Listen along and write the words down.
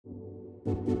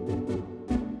Welcome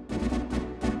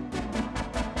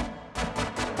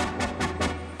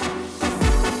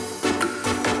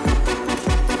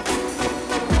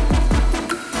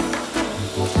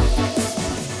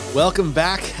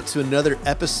back to another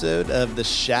episode of The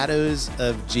Shadows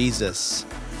of Jesus.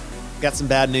 Got some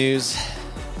bad news.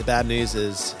 The bad news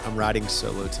is I'm riding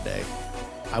solo today.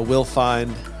 I will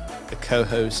find a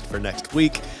co-host for next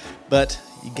week, but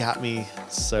you got me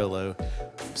solo.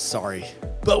 I'm sorry.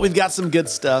 But we've got some good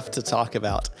stuff to talk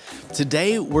about.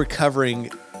 Today we're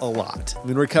covering a lot.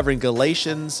 We're covering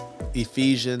Galatians,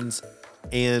 Ephesians,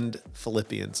 and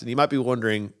Philippians. And you might be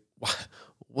wondering,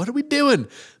 what are we doing?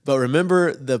 But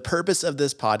remember, the purpose of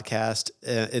this podcast,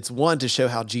 it's one, to show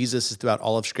how Jesus is throughout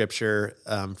all of Scripture,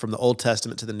 from the Old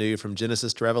Testament to the New, from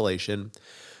Genesis to Revelation.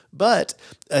 But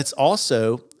it's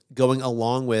also going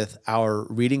along with our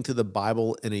reading through the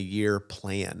Bible in a year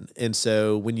plan. And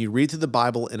so when you read through the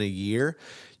Bible in a year,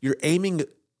 you're aiming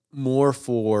more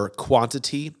for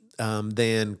quantity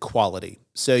than quality.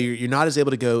 So you're not as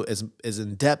able to go as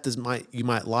in depth as you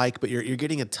might like, but you're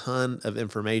getting a ton of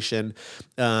information,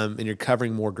 and you're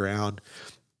covering more ground.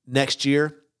 Next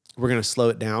year, we're going to slow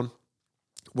it down.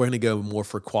 We're going to go more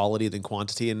for quality than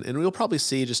quantity, and we'll probably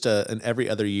see just an every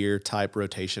other year type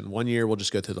rotation. One year, we'll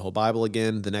just go through the whole Bible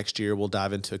again. The next year, we'll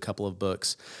dive into a couple of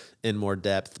books in more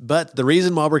depth. But the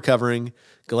reason why we're covering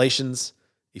Galatians,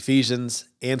 Ephesians,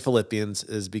 and Philippians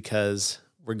is because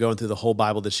we're going through the whole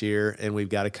Bible this year, and we've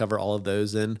got to cover all of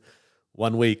those in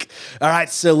 1 week. All right,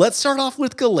 so let's start off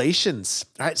with Galatians.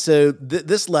 All right, so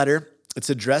this letter, it's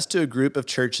addressed to a group of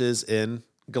churches in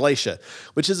Galatia,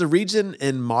 which is a region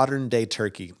in modern-day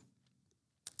Turkey.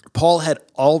 Paul had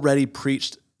already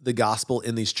preached the gospel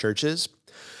in these churches,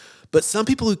 but some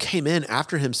people who came in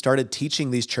after him started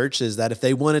teaching these churches that if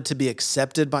they wanted to be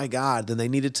accepted by God, then they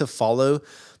needed to follow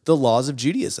the laws of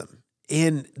Judaism.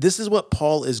 And this is what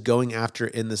Paul is going after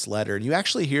in this letter. And you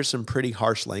actually hear some pretty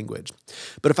harsh language.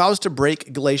 But if I was to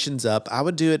break Galatians up, I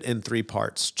would do it in 3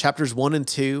 parts. Chapters 1 and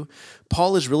 2,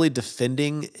 Paul is really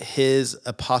defending his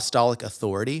apostolic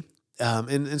authority.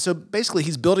 And so basically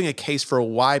he's building a case for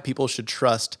why people should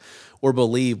trust or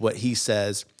believe what he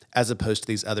says as opposed to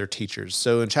these other teachers.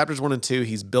 So in chapters 1 and 2,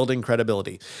 he's building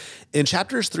credibility. In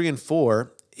chapters 3 and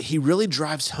 4, he really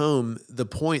drives home the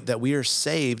point that we are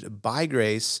saved by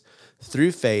grace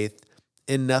through faith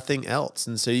in nothing else.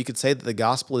 And so you could say that the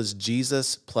gospel is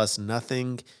Jesus plus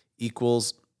nothing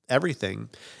equals everything.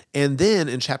 And then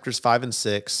in chapters 5 and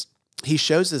 6, he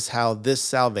shows us how this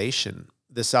salvation,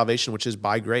 which is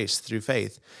by grace through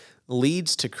faith,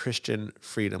 leads to Christian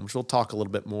freedom, which we'll talk a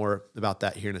little bit more about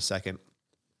that here in a second.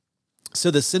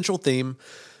 So the central theme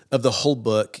of the whole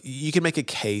book, you can make a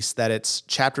case that it's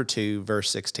chapter 2, verse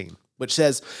 16. Which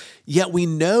says, "Yet we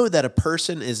know that a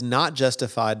person is not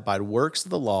justified by works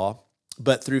of the law,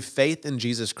 but through faith in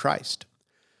Jesus Christ.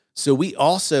 So we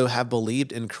also have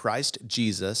believed in Christ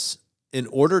Jesus in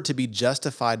order to be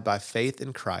justified by faith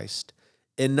in Christ,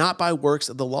 and not by works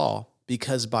of the law,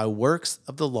 because by works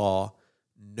of the law,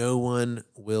 no one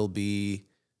will be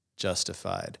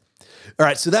justified." All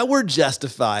right, so that word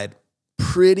justified,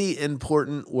 pretty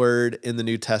important word in the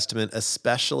New Testament,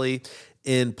 especially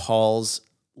in Paul's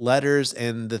letters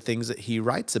and the things that he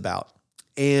writes about.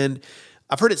 And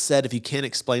I've heard it said, if you can't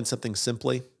explain something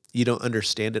simply, you don't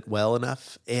understand it well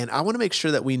enough. And I want to make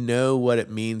sure that we know what it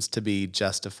means to be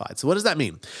justified. So what does that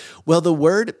mean? Well, the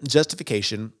word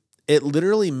justification, it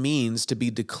literally means to be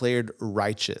declared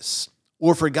righteous,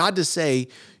 or for God to say,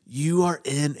 you are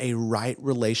in a right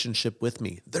relationship with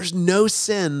me. There's no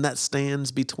sin that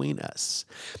stands between us.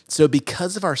 So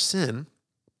because of our sin,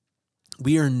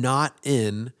 we are not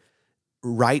in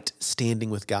right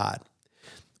standing with God,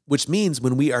 which means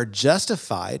when we are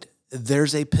justified,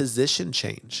 there's a position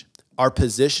change. Our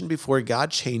position before God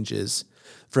changes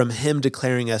from him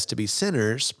declaring us to be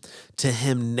sinners to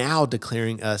him now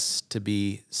declaring us to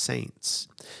be saints.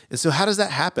 And so how does that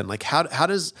happen? Like how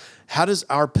does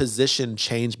our position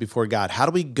change before God? How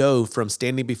do we go from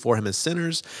standing before him as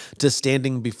sinners to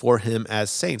standing before him as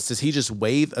saints? Does he just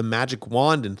wave a magic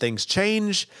wand and things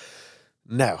change?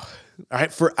 No. All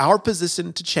right, for our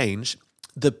position to change,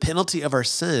 the penalty of our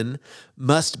sin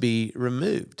must be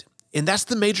removed. And that's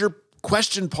the major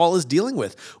question Paul is dealing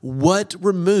with. What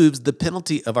removes the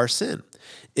penalty of our sin?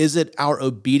 Is it our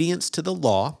obedience to the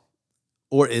law,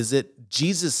 or is it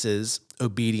Jesus's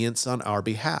obedience on our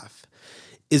behalf?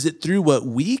 Is it through what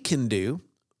we can do,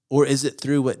 or is it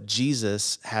through what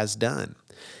Jesus has done?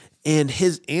 And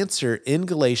his answer in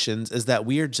Galatians is that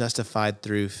we are justified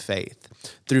through faith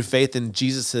in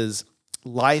Jesus's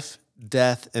life,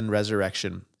 death, and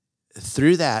resurrection.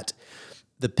 Through that,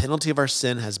 the penalty of our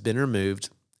sin has been removed,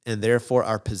 and therefore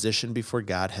our position before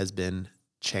God has been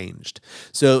changed.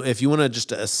 So if you want to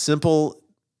just a simple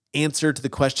answer to the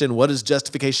question, what does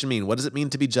justification mean? What does it mean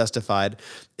to be justified?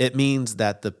 It means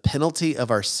that the penalty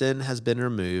of our sin has been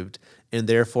removed, and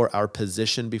therefore our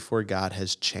position before God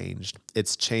has changed.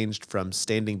 It's changed from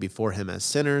standing before him as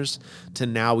sinners to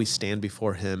now we stand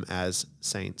before him as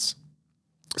saints.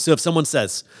 So if someone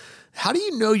says, how do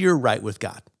you know you're right with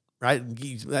God? Right?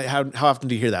 How often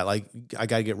do you hear that? Like, I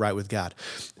got to get right with God.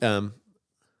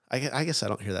 I guess I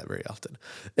don't hear that very often.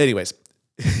 Anyways,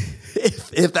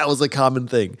 if that was a common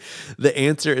thing, the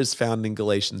answer is found in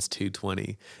Galatians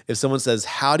 2:20. If someone says,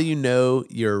 how do you know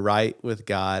you're right with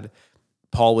God?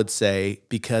 Paul would say,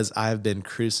 because I have been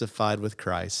crucified with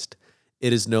Christ.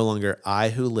 It is no longer I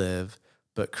who live,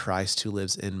 but Christ who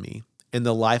lives in me. In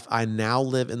the life I now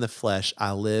live in the flesh,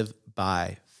 I live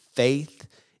by faith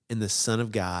in the Son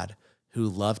of God who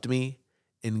loved me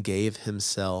and gave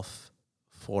himself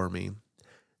for me.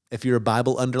 If you're a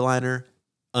Bible underliner,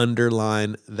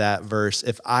 underline that verse.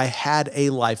 If I had a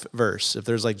life verse, if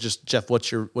there's like, just Jeff,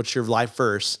 what's your life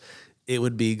verse? It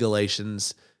would be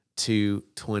Galatians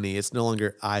 2:20. It's no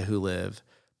longer I who live,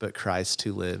 but Christ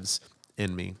who lives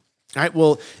in me. All right.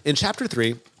 Well, in chapter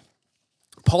 3,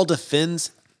 Paul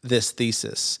defends this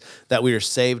thesis that we are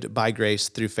saved by grace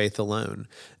through faith alone.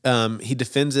 He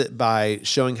defends it by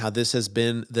showing how this has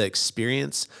been the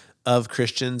experience of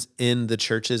Christians in the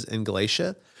churches in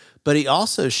Galatia. But he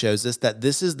also shows us that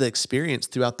this is the experience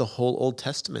throughout the whole Old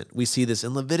Testament. We see this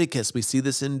in Leviticus. We see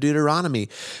this in Deuteronomy.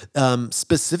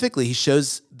 Specifically, he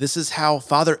shows this is how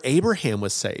Father Abraham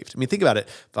was saved. I mean, think about it.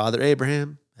 Father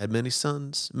Abraham had many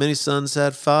sons. Many sons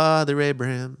had Father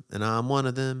Abraham, and I'm one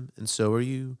of them, and so are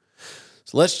you.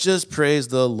 So let's just praise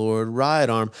the Lord. Right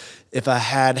arm. If I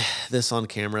had this on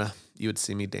camera, you would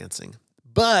see me dancing.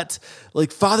 But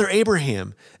like Father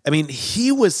Abraham, I mean,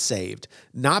 he was saved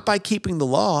not by keeping the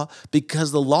law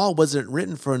because the law wasn't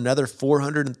written for another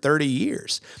 430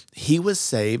 years. He was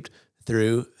saved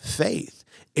through faith.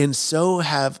 And so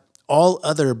have all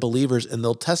other believers in the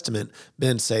Old Testament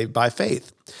been saved by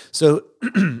faith. So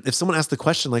if someone asks the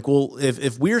question like, well,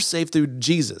 if we're saved through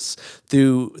Jesus,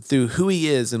 through who he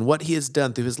is and what he has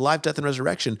done, through his life, death, and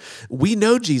resurrection, we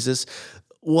know Jesus.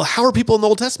 Well, how are people in the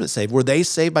Old Testament saved? Were they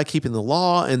saved by keeping the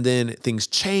law and then things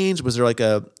changed? Was there like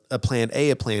a plan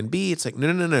A, a plan B? It's like,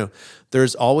 no.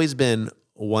 There's always been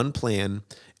one plan,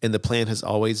 and the plan has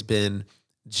always been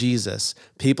Jesus.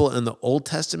 People in the Old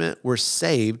Testament were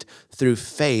saved through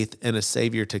faith in a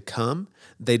Savior to come.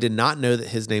 They did not know that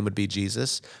his name would be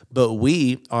Jesus, but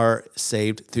we are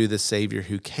saved through the Savior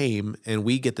who came, and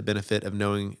we get the benefit of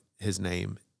knowing his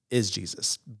name is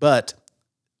Jesus. But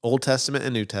Old Testament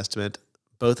and New Testament,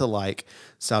 both alike,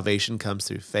 salvation comes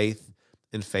through faith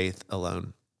and faith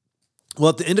alone. Well,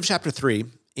 at the end of chapter 3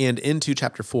 and into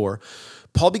chapter 4,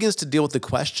 Paul begins to deal with the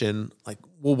question, like,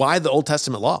 well, why the Old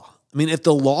Testament law? I mean, if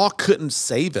the law couldn't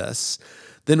save us,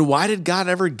 then why did God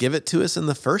ever give it to us in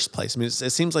the first place? I mean, it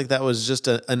seems like that was just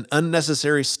an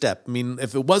unnecessary step. I mean,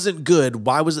 if it wasn't good,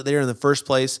 why was it there in the first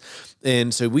place?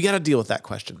 And so we got to deal with that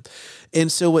question.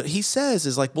 And so what he says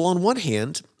is like, well, on one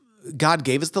hand, God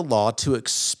gave us the law to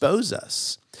expose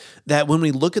us. That when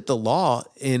we look at the law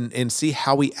and see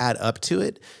how we add up to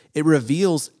it, it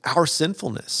reveals our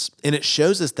sinfulness. And it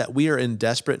shows us that we are in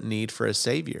desperate need for a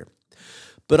Savior.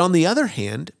 But on the other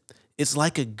hand, it's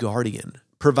like a guardian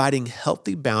providing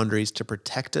healthy boundaries to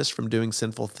protect us from doing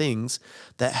sinful things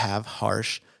that have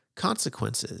harsh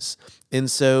consequences. And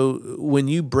so when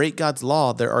you break God's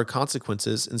law, there are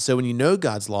consequences. And so when you know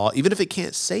God's law, even if it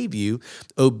can't save you,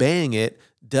 obeying it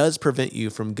does prevent you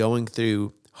from going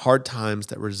through hard times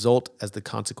that result as the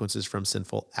consequences from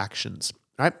sinful actions.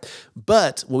 All right?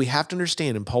 But what we have to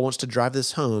understand, and Paul wants to drive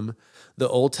this home, the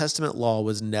Old Testament law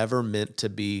was never meant to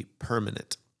be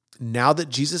permanent. Now that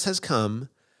Jesus has come,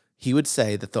 he would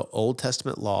say that the Old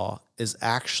Testament law is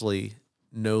actually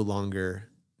no longer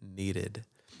needed.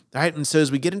 All right, and so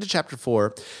as we get into chapter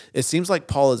 4, it seems like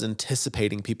Paul is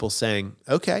anticipating people saying,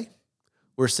 okay,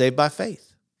 we're saved by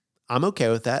faith. I'm okay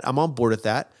with that. I'm on board with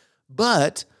that.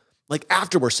 But like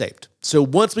after we're saved. So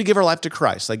once we give our life to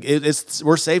Christ, like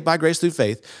we're saved by grace through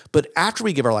faith. But after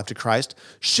we give our life to Christ,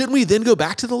 shouldn't we then go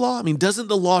back to the law? I mean, doesn't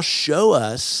the law show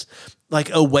us like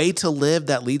a way to live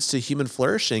that leads to human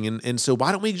flourishing? And so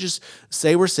why don't we just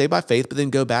say we're saved by faith, but then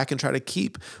go back and try to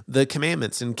keep the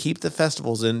commandments and keep the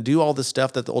festivals and do all the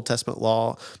stuff that the Old Testament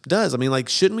law does? I mean, like,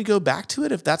 shouldn't we go back to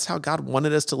it if that's how God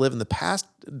wanted us to live in the past?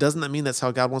 Doesn't that mean that's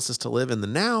how God wants us to live in the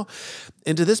now?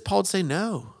 And to this, Paul would say,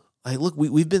 no. Like, look,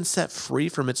 we've been set free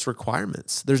from its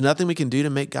requirements. There's nothing we can do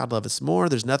to make God love us more.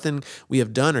 There's nothing we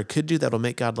have done or could do that will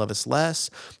make God love us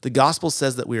less. The gospel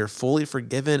says that we are fully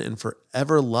forgiven and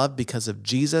forever loved because of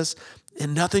Jesus,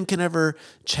 and nothing can ever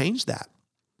change that.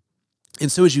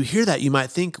 And so as you hear that, you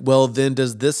might think, well, then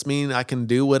does this mean I can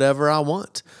do whatever I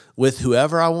want with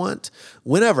whoever I want,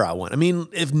 whenever I want? I mean,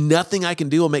 if nothing I can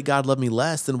do will make God love me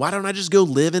less, then why don't I just go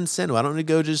live in sin? Why don't I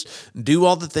go just do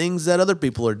all the things that other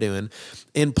people are doing?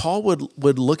 And Paul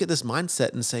would look at this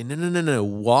mindset and say, no.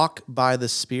 Walk by the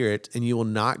Spirit and you will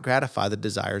not gratify the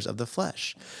desires of the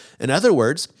flesh. In other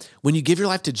words, when you give your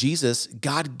life to Jesus,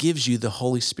 God gives you the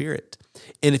Holy Spirit.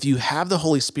 And if you have the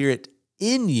Holy Spirit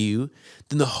in you,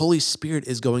 then the Holy Spirit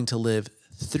is going to live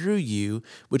through you,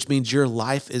 which means your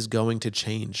life is going to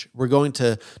change. We're going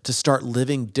to start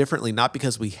living differently, not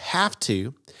because we have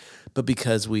to, but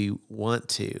because we want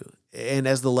to. And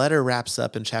as the letter wraps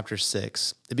up in chapter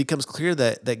 6, it becomes clear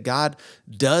that God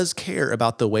does care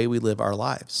about the way we live our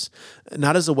lives,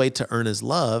 not as a way to earn his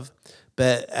love,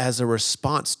 but as a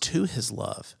response to his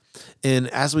love. And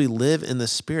as we live in the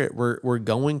Spirit, we're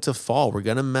going to fall. We're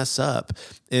going to mess up.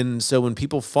 And so when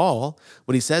people fall,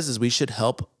 what he says is we should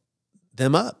help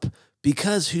them up,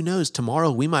 because who knows, tomorrow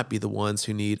we might be the ones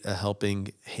who need a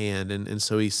helping hand. And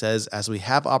so he says, as we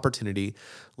have opportunity,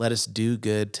 let us do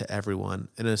good to everyone,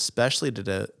 and especially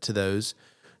to those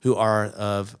who are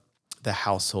of the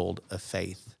household of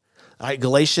faith. All right,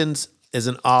 Galatians is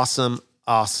an awesome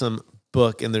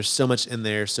book, and there's so much in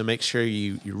there. So make sure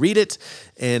you read it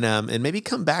and maybe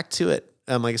come back to it.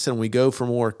 Like I said, when we go for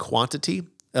more quantity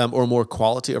or more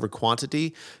quality over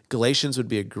quantity, Galatians would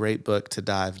be a great book to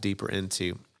dive deeper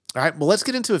into. All right, well, let's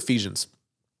get into Ephesians.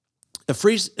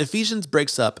 Ephesians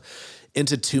breaks up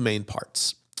into two main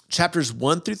parts. Chapters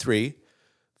 1 through 3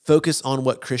 focus on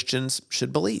what Christians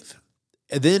should believe.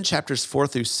 And then chapters 4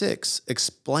 through 6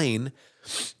 explain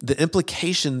the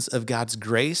implications of God's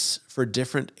grace for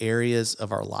different areas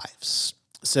of our lives.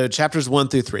 So chapters 1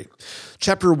 through 3.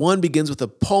 Chapter 1 begins with a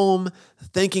poem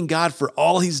thanking God for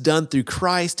all he's done through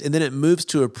Christ, and then it moves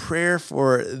to a prayer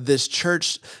for this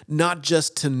church, not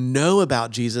just to know about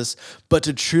Jesus, but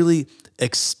to truly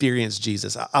experience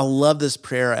Jesus. I love this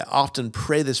prayer. I often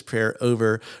pray this prayer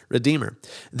over Redeemer.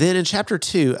 Then in chapter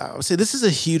 2, I would say this is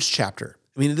a huge chapter.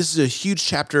 I mean, this is a huge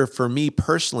chapter for me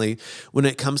personally when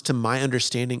it comes to my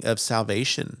understanding of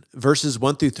salvation. Verses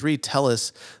 1 through 3 tell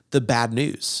us the bad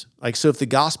news. Like, so if the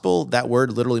gospel, that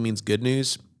word literally means good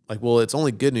news, like, well, it's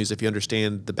only good news if you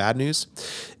understand the bad news.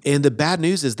 And the bad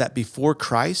news is that before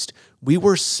Christ, we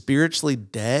were spiritually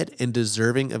dead and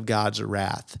deserving of God's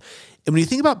wrath. And when you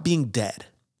think about being dead,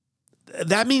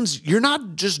 that means you're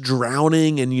not just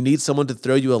drowning and you need someone to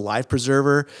throw you a life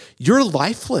preserver. You're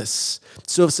lifeless.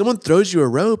 So if someone throws you a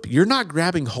rope, you're not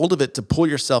grabbing hold of it to pull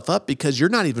yourself up because you're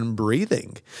not even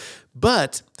breathing.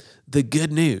 But the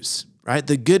good news, right?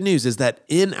 The good news is that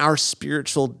in our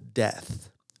spiritual death,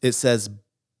 it says,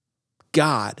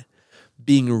 God,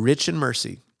 being rich in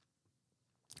mercy,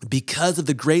 because of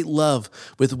the great love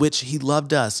with which he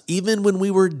loved us, even when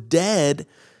we were dead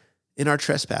in our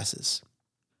trespasses,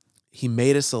 he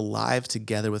made us alive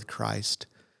together with Christ.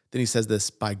 Then he says this,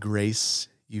 by grace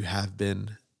you have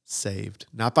been saved.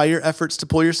 Not by your efforts to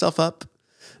pull yourself up,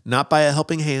 not by a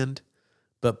helping hand,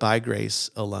 but by grace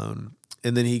alone.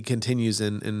 And then he continues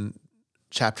in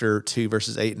chapter 2,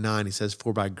 verses 8 and 9. He says,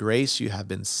 for by grace you have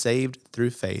been saved through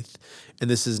faith. And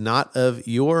this is not of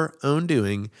your own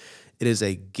doing. It is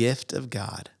a gift of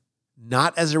God,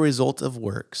 not as a result of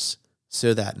works,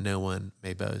 so that no one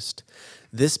may boast.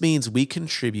 This means we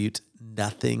contribute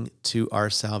nothing to our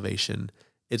salvation.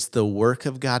 It's the work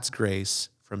of God's grace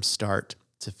from start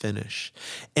to finish.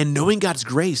 And knowing God's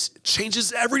grace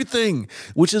changes everything,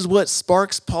 which is what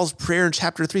sparks Paul's prayer in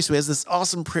chapter 3. So he has this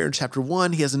awesome prayer in chapter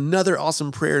 1. He has another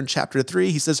awesome prayer in chapter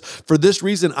 3. He says, for this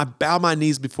reason, I bow my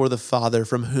knees before the Father,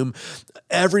 from whom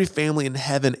every family in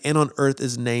heaven and on earth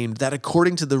is named, that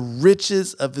according to the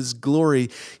riches of his glory,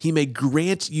 he may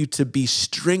grant you to be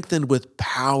strengthened with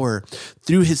power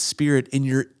through his Spirit in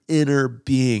your inner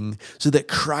being, so that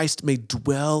Christ may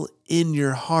dwell in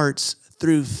your hearts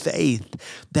through faith,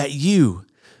 that you,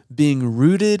 being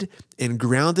rooted and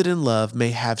grounded in love,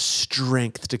 may have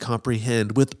strength to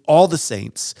comprehend with all the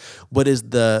saints what is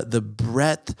the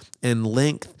breadth and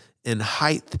length and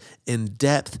height and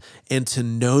depth, and to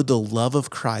know the love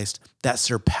of Christ that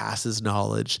surpasses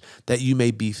knowledge, that you may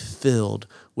be filled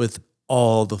with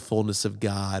all the fullness of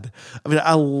God. I mean,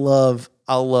 I love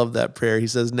that prayer. He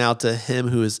says, now to him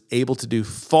who is able to do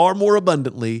far more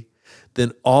abundantly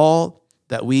than all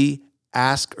that we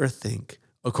ask or think,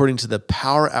 according to the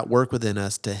power at work within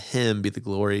us. To him be the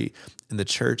glory in the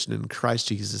church and in Christ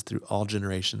Jesus through all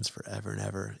generations forever and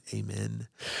ever. Amen.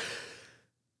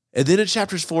 And then in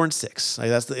chapters 4 and 6, like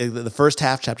that's the first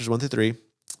half, chapters 1 through 3,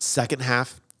 second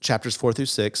half, chapters 4 through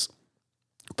 6,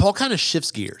 Paul kind of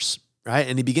shifts gears, right?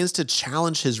 And he begins to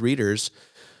challenge his readers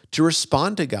to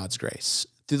respond to God's grace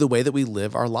through the way that we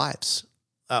live our lives.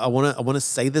 I want to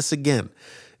say this again.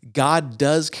 God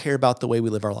does care about the way we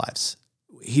live our lives.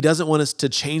 He doesn't want us to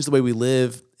change the way we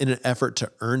live in an effort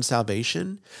to earn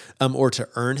salvation or to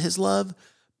earn his love.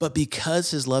 But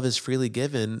because his love is freely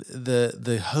given,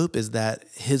 the hope is that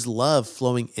his love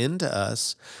flowing into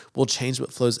us will change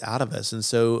what flows out of us. And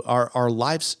so our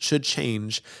lives should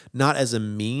change, not as a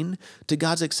mean to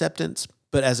God's acceptance,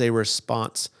 but as a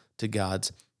response to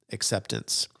God's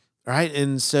acceptance. All right.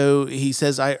 And so he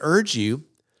says, I urge you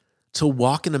to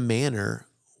walk in a manner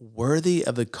worthy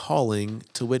of the calling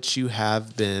to which you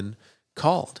have been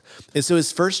called. And so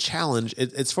his first challenge,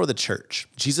 it's for the church.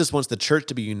 Jesus wants the church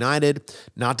to be united,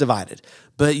 not divided.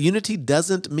 But unity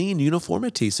doesn't mean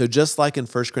uniformity. So just like in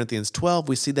 1 Corinthians 12,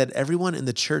 we see that everyone in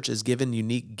the church is given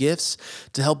unique gifts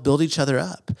to help build each other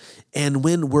up. And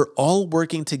when we're all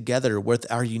working together with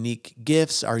our unique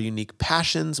gifts, our unique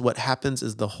passions, what happens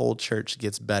is the whole church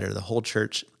gets better. The whole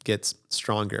church gets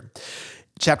stronger.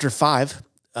 Chapter 5,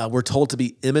 we're told to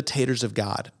be imitators of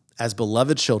God as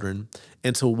beloved children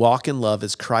and to walk in love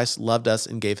as Christ loved us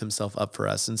and gave himself up for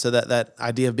us. And so that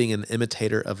idea of being an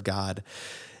imitator of God,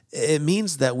 it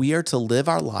means that we are to live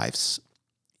our lives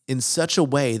in such a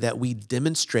way that we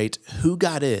demonstrate who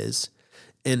God is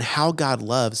and how God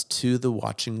loves to the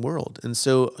watching world. And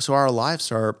so our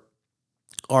lives are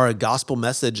a gospel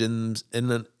message in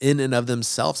and of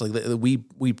themselves. Like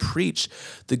we preach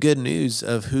the good news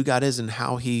of who God is and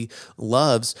how he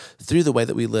loves through the way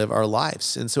that we live our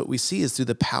lives. And so what we see is through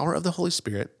the power of the Holy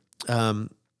Spirit, the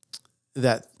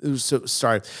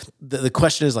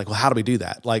question is like, well, how do we do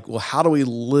that? Like, well, how do we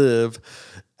live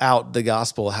out the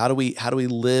gospel? How do we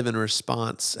live in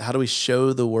response? How do we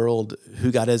show the world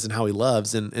who God is and how he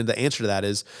loves? And the answer to that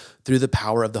is through the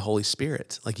power of the Holy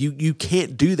Spirit. Like you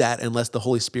can't do that unless the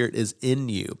Holy Spirit is in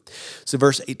you. So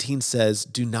verse 18 says,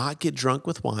 do not get drunk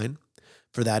with wine,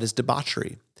 for that is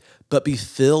debauchery, but be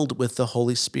filled with the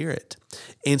Holy Spirit.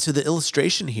 And so the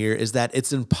illustration here is that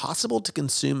it's impossible to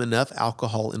consume enough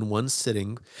alcohol in one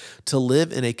sitting to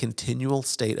live in a continual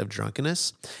state of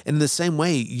drunkenness. And in the same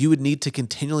way, you would need to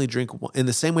continually drink, in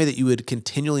the same way that you would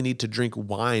continually need to drink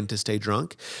wine to stay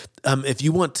drunk. If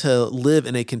you want to live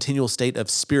in a continual state of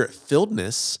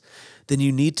spirit-filledness, then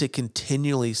you need to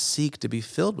continually seek to be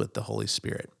filled with the Holy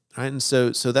Spirit. Right. And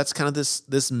so that's kind of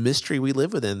this mystery we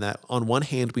live within, that on one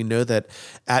hand, we know that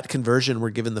at conversion, we're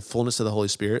given the fullness of the Holy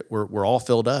Spirit. We're all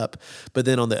filled up. But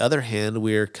then on the other hand,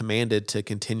 we're commanded to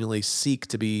continually seek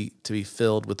to be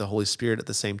filled with the Holy Spirit at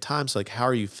the same time. So like, how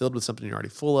are you filled with something you're already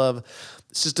full of?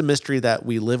 It's just a mystery that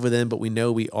we live within, but we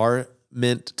know we are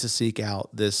meant to seek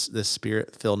out this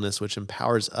spirit-filledness, which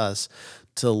empowers us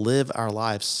to live our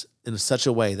lives in such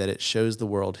a way that it shows the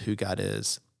world who God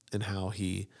is and how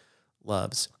he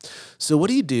loves. So what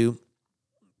do you do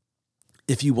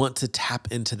if you want to tap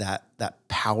into that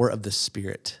power of the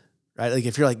Spirit, right? Like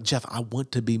if you're like, Jeff, I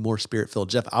want to be more Spirit-filled.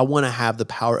 Jeff, I want to have the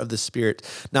power of the Spirit,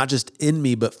 not just in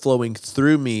me, but flowing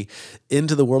through me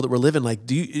into the world that we're living. Like,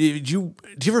 do you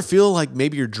ever feel like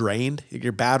maybe you're drained,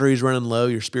 your battery's running low,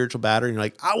 your spiritual battery, and you're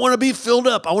like, I want to be filled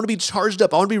up. I want to be charged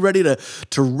up. I want to be ready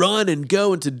to run and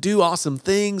go and to do awesome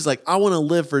things. Like I want to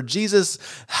live for Jesus.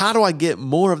 How do I get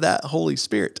more of that Holy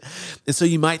Spirit? And so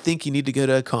you might think you need to go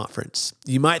to a conference.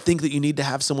 You might think that you need to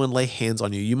have someone lay hands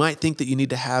on you. You might think that you need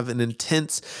to have an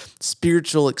intense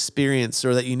spiritual experience,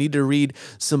 or that you need to read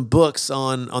some books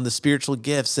on the spiritual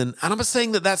gifts. And I'm not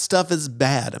saying that stuff is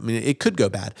bad. I mean, it could go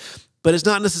bad, but it's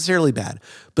not necessarily bad.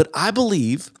 But I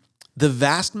believe the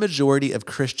vast majority of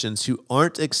Christians who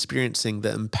aren't experiencing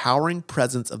the empowering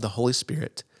presence of the Holy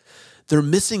Spirit, they're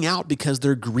missing out because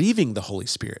they're grieving the Holy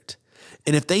Spirit.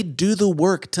 And if they do the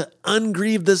work to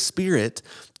ungrieve the Spirit,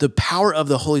 the power of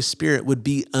the Holy Spirit would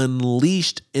be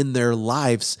unleashed in their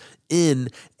lives in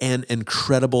an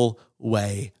incredible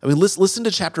way. I mean, listen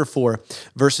to chapter 4,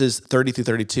 verses 30 through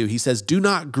 32. He says, do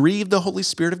not grieve the Holy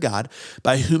Spirit of God,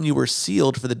 by whom you were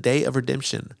sealed for the day of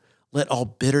redemption. Let all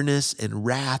bitterness and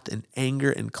wrath and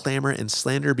anger and clamor and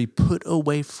slander be put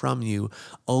away from you,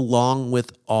 along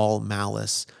with all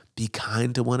malice. Be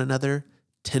kind to one another,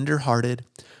 tender-hearted,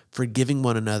 forgiving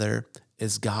one another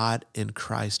as God in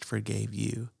Christ forgave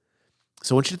you.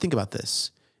 So I want you to think about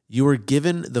this. You were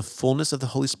given the fullness of the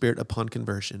Holy Spirit upon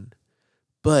conversion,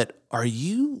 but are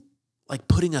you like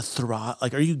putting are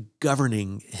you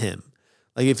governing him?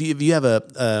 Like if you have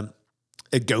a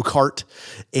go-kart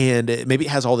and maybe it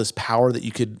has all this power that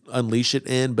you could unleash it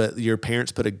in, but your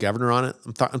parents put a governor on it.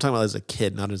 I'm talking about as a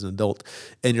kid, not as an adult.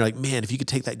 And you're like, man, if you could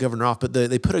take that governor off, but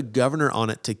they put a governor on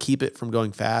it to keep it from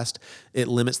going fast. It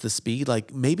limits the speed.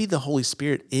 Like maybe the Holy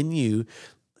Spirit in you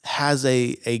has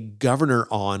a governor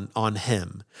on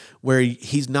him where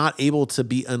he's not able to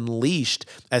be unleashed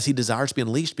as he desires to be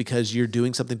unleashed because you're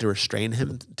doing something to restrain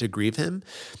him, to grieve him.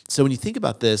 So when you think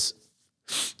about this,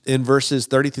 in verses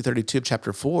 30 through 32 of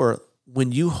chapter 4,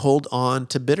 when you hold on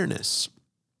to bitterness,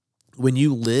 when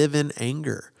you live in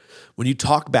anger, when you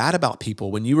talk bad about people,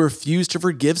 when you refuse to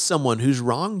forgive someone who's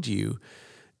wronged you,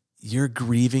 you're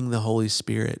grieving the Holy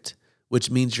Spirit, which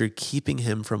means you're keeping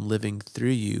him from living through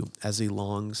you as he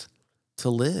longs to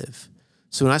live.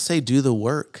 So when I say do the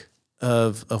work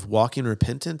of walking in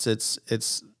repentance,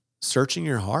 it's searching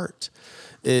your heart.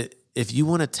 If you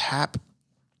want to tap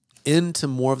into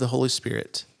more of the Holy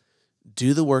Spirit,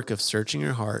 do the work of searching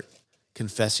your heart,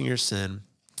 confessing your sin,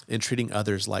 and treating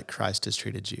others like Christ has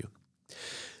treated you.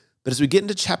 But as we get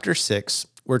into chapter 6,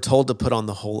 we're told to put on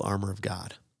the whole armor of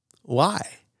God.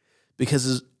 Why?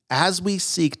 Because as we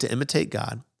seek to imitate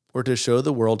God or to show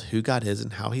the world who God is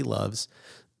and how he loves,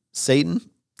 Satan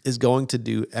is going to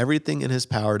do everything in his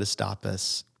power to stop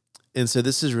us. And so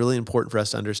this is really important for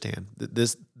us to understand.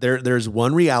 There's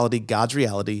one reality, God's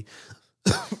reality,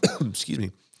 excuse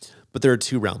me, but there are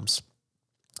two realms.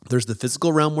 There's the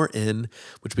physical realm we're in,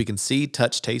 which we can see,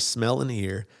 touch, taste, smell, and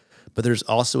hear, but there's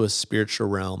also a spiritual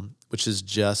realm, which is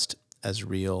just as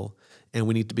real, and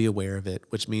we need to be aware of it,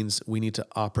 which means we need to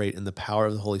operate in the power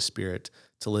of the Holy Spirit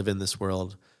to live in this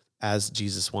world as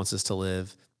Jesus wants us to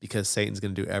live, because Satan's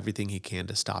going to do everything he can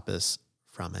to stop us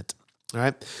from it. All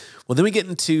right? Well, then we get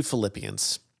into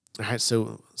Philippians. All right,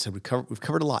 so we've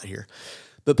covered a lot here.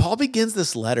 But Paul begins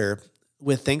this letter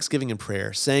with thanksgiving and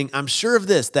prayer, saying, I'm sure of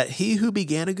this, that he who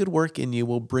began a good work in you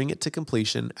will bring it to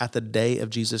completion at the day of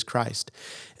Jesus Christ.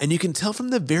 And you can tell from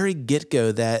the very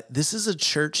get-go that this is a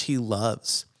church he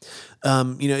loves.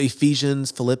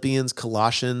 Ephesians, Philippians,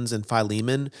 Colossians, and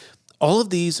Philemon, all of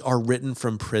these are written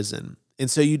from prison. And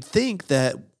so you'd think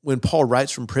that when Paul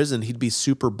writes from prison, he'd be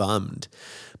super bummed.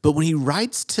 But when he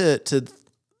writes to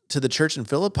the church in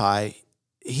Philippi,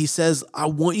 he says, I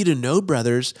want you to know,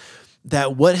 brothers,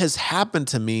 that what has happened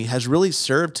to me has really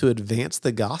served to advance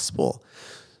the gospel,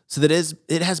 so that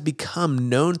it has become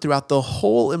known throughout the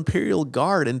whole imperial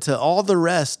guard and to all the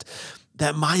rest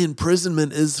that my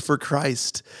imprisonment is for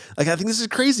Christ. Like, I think this is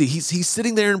crazy. He's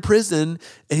sitting there in prison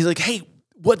and he's like, hey,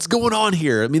 what's going on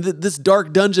here? I mean, this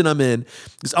dark dungeon I'm in,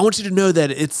 because I want you to know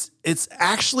that it's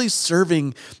actually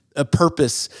serving a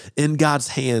purpose in God's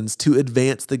hands to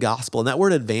advance the gospel. And that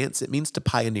word advance, it means to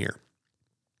pioneer.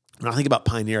 When I think about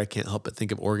pioneer, I can't help but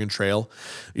think of Oregon Trail.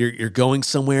 You're going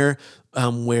somewhere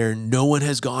where no one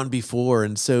has gone before.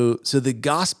 And so the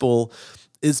gospel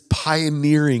is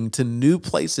pioneering to new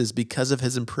places because of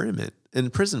his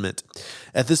imprisonment.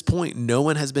 At this point, no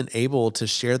one has been able to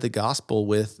share the gospel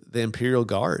with the imperial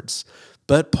guards.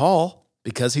 But Paul,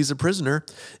 because he's a prisoner,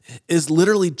 is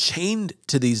literally chained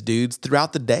to these dudes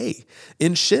throughout the day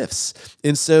in shifts.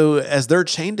 And so as they're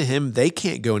chained to him, they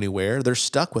can't go anywhere. They're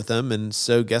stuck with him. And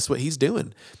so guess what he's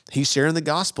doing? He's sharing the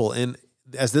gospel. And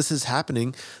as this is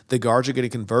happening, the guards are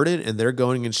getting converted and they're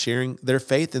going and sharing their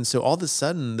faith. And so all of a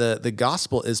sudden, the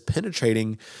gospel is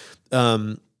penetrating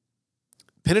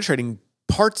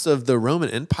parts of the Roman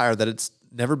Empire that it's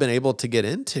never been able to get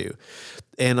into.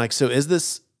 And so is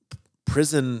this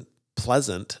prison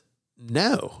pleasant?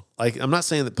 No. I'm not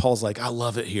saying that Paul's like, I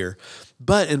love it here.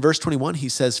 But in verse 21, he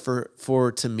says,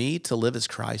 for to me to live is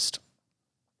Christ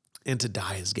and to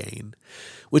die is gain.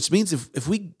 Which means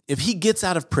if he gets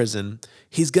out of prison,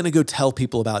 he's going to go tell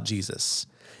people about Jesus.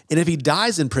 And if he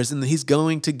dies in prison, then he's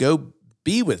going to go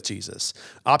be with Jesus.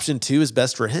 Option 2 is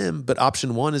best for him, but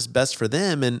option 1 is best for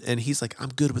them. And he's like, I'm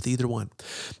good with either one.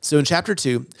 So in chapter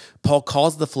 2, Paul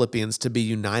calls the Philippians to be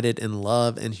united in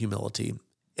love and humility.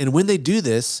 And when they do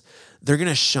this, they're going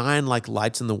to shine like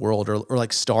lights in the world or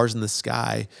like stars in the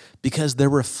sky because they're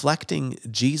reflecting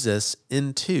Jesus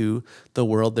into the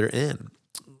world they're in.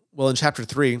 Well, in chapter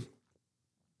 3,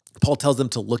 Paul tells them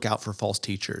to look out for false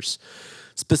teachers,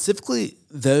 specifically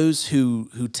those who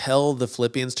tell the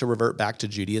Philippians to revert back to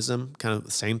Judaism, kind of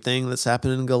the same thing that's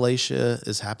happening in Galatia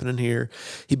is happening here.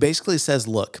 He basically says,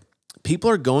 look, people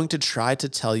are going to try to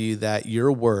tell you that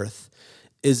your worth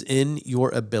is in your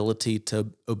ability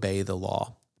to obey the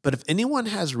law. But if anyone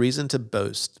has reason to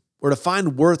boast or to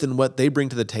find worth in what they bring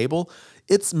to the table,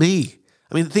 it's me.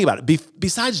 I mean, think about it.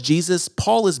 Besides Jesus,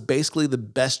 Paul is basically the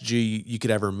best Jew you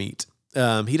could ever meet.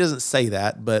 He doesn't say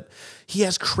that, but he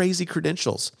has crazy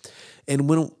credentials. And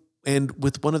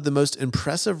with one of the most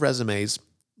impressive resumes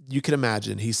you could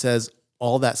imagine, he says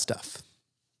all that stuff,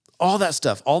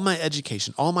 all my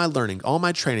education, all my learning, all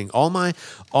my training, all my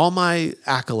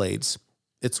accolades,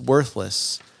 it's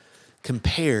worthless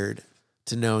compared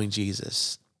to knowing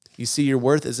Jesus. You see, your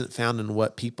worth isn't found in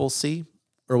what people see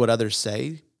or what others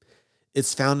say.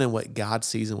 It's found in what God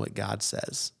sees and what God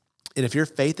says. And if your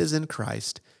faith is in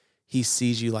Christ, he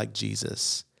sees you like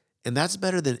Jesus. And that's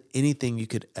better than anything you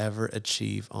could ever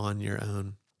achieve on your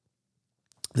own.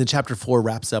 Then chapter 4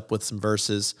 wraps up with some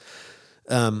verses.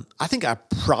 I think I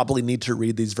probably need to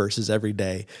read these verses every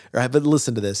day. Right? But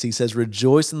listen to this. He says,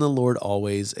 rejoice in the Lord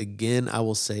always. Again, I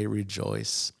will say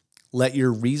rejoice. Let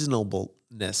your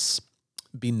reasonableness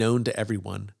be known to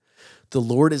everyone. The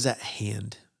Lord is at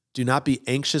hand. Do not be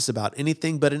anxious about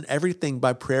anything, but in everything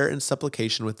by prayer and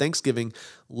supplication with thanksgiving,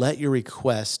 let your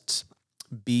requests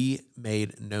be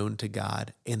made known to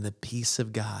God, and the peace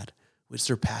of God, which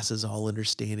surpasses all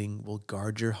understanding, will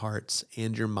guard your hearts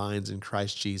and your minds in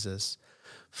Christ Jesus.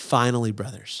 Finally,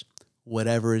 brothers,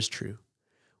 whatever is true,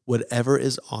 whatever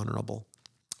is honorable,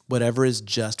 whatever is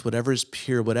just, whatever is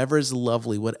pure, whatever is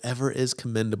lovely, whatever is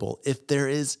commendable, if there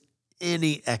is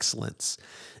any excellence,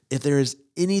 if there is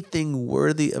anything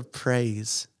worthy of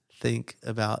praise, think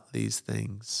about these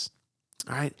things.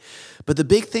 All right. But the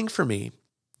big thing for me,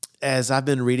 as I've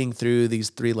been reading through these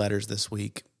 3 letters this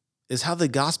week, is how the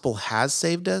gospel has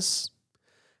saved us,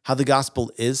 how the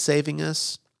gospel is saving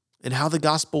us, and how the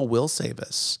gospel will save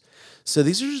us. So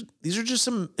these are just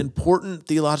some important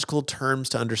theological terms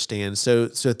to understand. So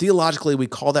theologically, we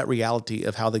call that reality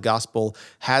of how the gospel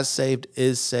has saved,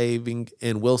 is saving,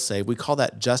 and will save. We call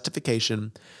that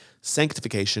justification,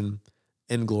 sanctification,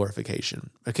 and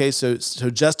glorification. Okay, so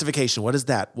justification, what is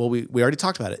that? Well, we already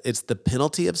talked about it. It's the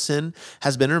penalty of sin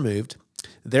has been removed.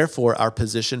 Therefore, our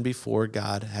position before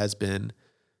God has been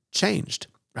changed.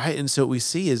 Right. And so what we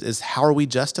see is how are we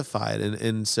justified?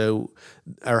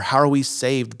 Or how are we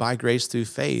saved by grace through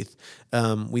faith?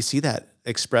 We see that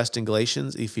expressed in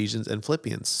Galatians, Ephesians, and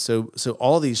Philippians. So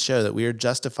all of these show that we are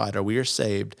justified or we are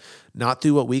saved, not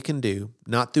through what we can do,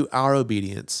 not through our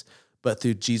obedience, but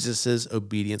through Jesus's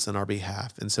obedience on our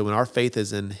behalf. And so when our faith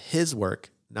is in his work,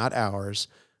 not ours,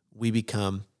 we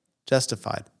become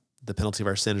justified. The penalty of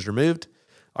our sin is removed.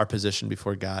 Our position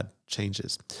before God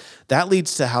changes. That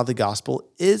leads to how the gospel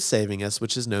is saving us,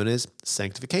 which is known as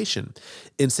sanctification.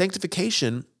 In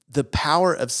sanctification, the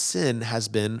power of sin has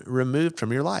been removed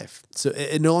from your life. So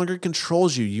it no longer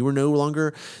controls you. You are no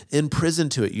longer in prison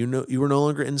to it. You are no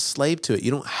longer enslaved to it.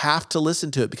 You don't have to listen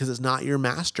to it because it's not your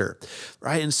master,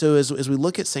 right? And so as we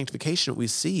look at sanctification, what we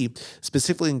see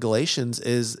specifically in Galatians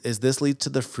is this leads to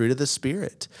the fruit of the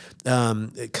Spirit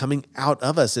coming out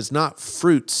of us. It's not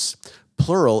fruits,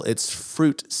 plural, it's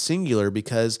fruit singular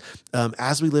because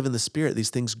as we live in the Spirit, these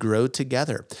things grow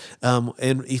together.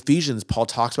 In Ephesians, Paul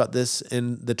talks about this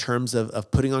in the terms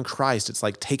of putting on Christ. It's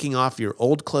like taking off your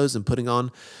old clothes and putting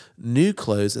on new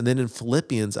clothes. And then in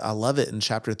Philippians, I love it in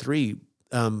chapter 3,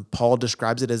 Paul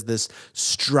describes it as this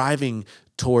striving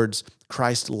towards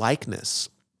Christ likeness,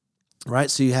 right?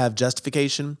 So you have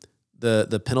justification,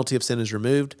 the penalty of sin is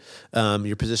removed.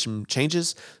 Your position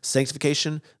changes.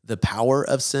 Sanctification, the power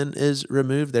of sin is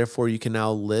removed. Therefore, you can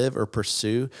now live or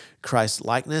pursue Christ's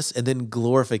likeness. And then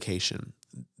glorification.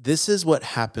 This is what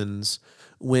happens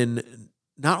when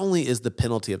not only is the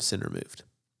penalty of sin removed,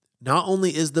 not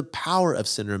only is the power of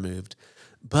sin removed,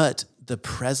 but the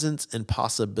presence and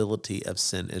possibility of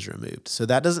sin is removed. So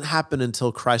that doesn't happen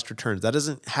until Christ returns. That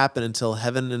doesn't happen until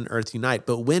heaven and earth unite.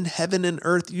 But when heaven and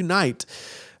earth unite,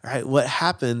 right, what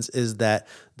happens is that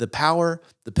the power,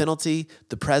 the penalty,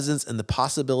 the presence, and the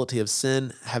possibility of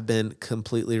sin have been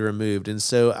completely removed. And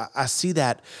so I see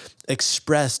that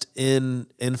expressed in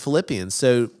Philippians.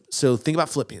 So think about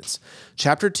Philippians.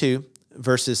 Chapter 2,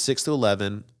 verses 6 to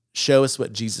 11, show us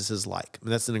what Jesus is like.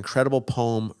 And that's an incredible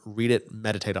poem. Read it,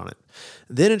 meditate on it.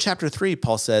 Then in chapter 3,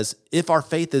 Paul says, if our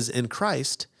faith is in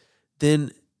Christ,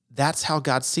 then that's how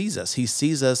God sees us. He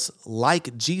sees us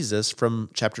like Jesus from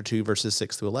chapter 2, verses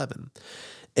 6 to 11.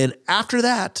 And after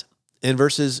that, in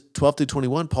verses 12 through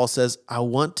 21, Paul says, I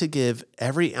want to give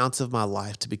every ounce of my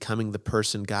life to becoming the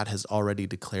person God has already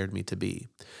declared me to be.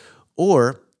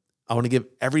 Or I want to give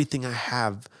everything I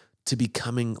have to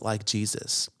becoming like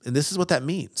Jesus. And this is what that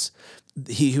means.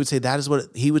 He would say that is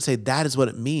what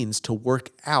it means to work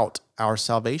out our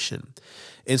salvation.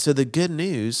 And so the good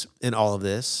news in all of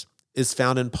this is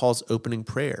found in Paul's opening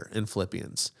prayer in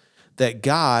Philippians, that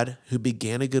God, who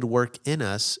began a good work in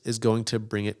us, is going to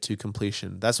bring it to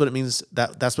completion. That's what it means.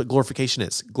 That's what glorification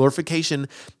is. Glorification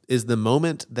is the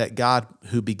moment that God,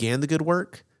 who began the good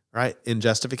work, right, in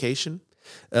justification,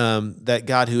 that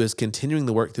God, who is continuing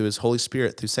the work through his Holy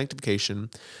Spirit, through sanctification,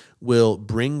 will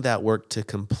bring that work to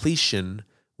completion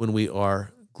when we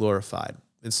are glorified.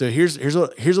 And so here's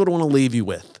what I want to leave you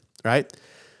with, right?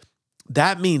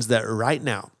 That means that right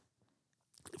now,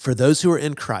 for those who are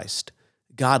in Christ,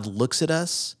 God looks at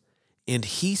us and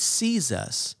he sees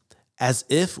us as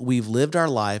if we've lived our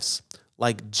lives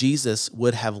like Jesus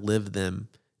would have lived them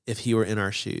if he were in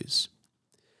our shoes.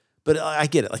 But I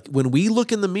get it. Like when we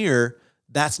look in the mirror,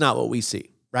 that's not what we see,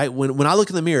 right? When I look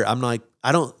in the mirror, I'm like,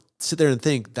 I don't sit there and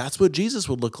think that's what Jesus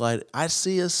would look like. I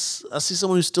see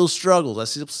someone who still struggles. I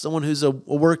see someone who's a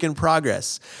work in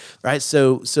progress, right?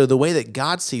 So the way that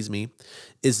God sees me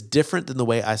is different than the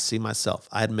way I see myself.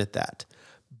 I admit that.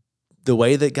 The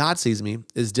way that God sees me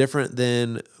is different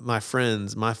than my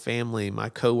friends, my family, my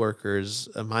coworkers,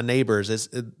 my neighbors.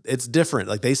 It's different.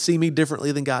 Like they see me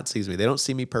differently than God sees me. They don't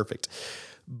see me perfect.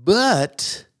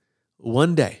 But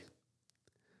one day,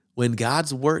 when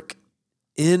God's work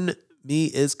in me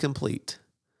is complete,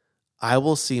 I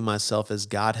will see myself as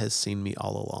God has seen me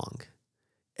all along.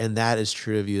 And that is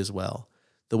true of you as well.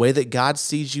 The way that God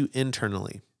sees you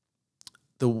internally,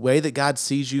 the way that God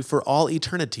sees you for all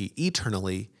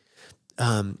eternally,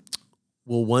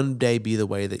 will one day be the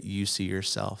way that you see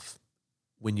yourself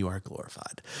when you are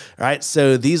glorified. All right,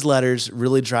 so these letters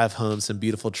really drive home some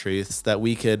beautiful truths that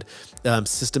we could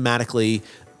systematically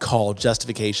call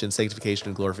justification, sanctification,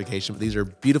 and glorification. But these are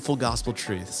beautiful gospel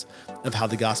truths of how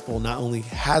the gospel not only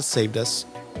has saved us,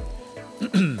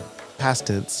 past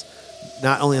tense,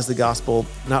 not only is the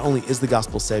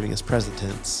gospel saving us, present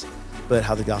tense, but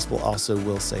how the gospel also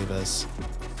will save us,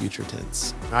 future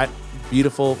tense. All right,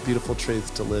 beautiful, beautiful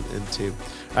truths to live into.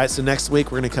 All right, so next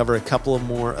week we're going to cover a couple of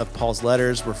more of Paul's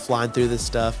letters. We're flying through this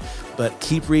stuff, but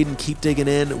keep reading, keep digging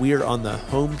in. We are on the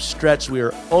home stretch. We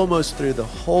are almost through the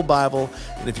whole Bible,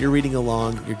 and if you're reading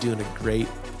along, you're doing a great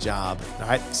job. All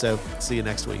right, so see you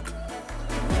next week.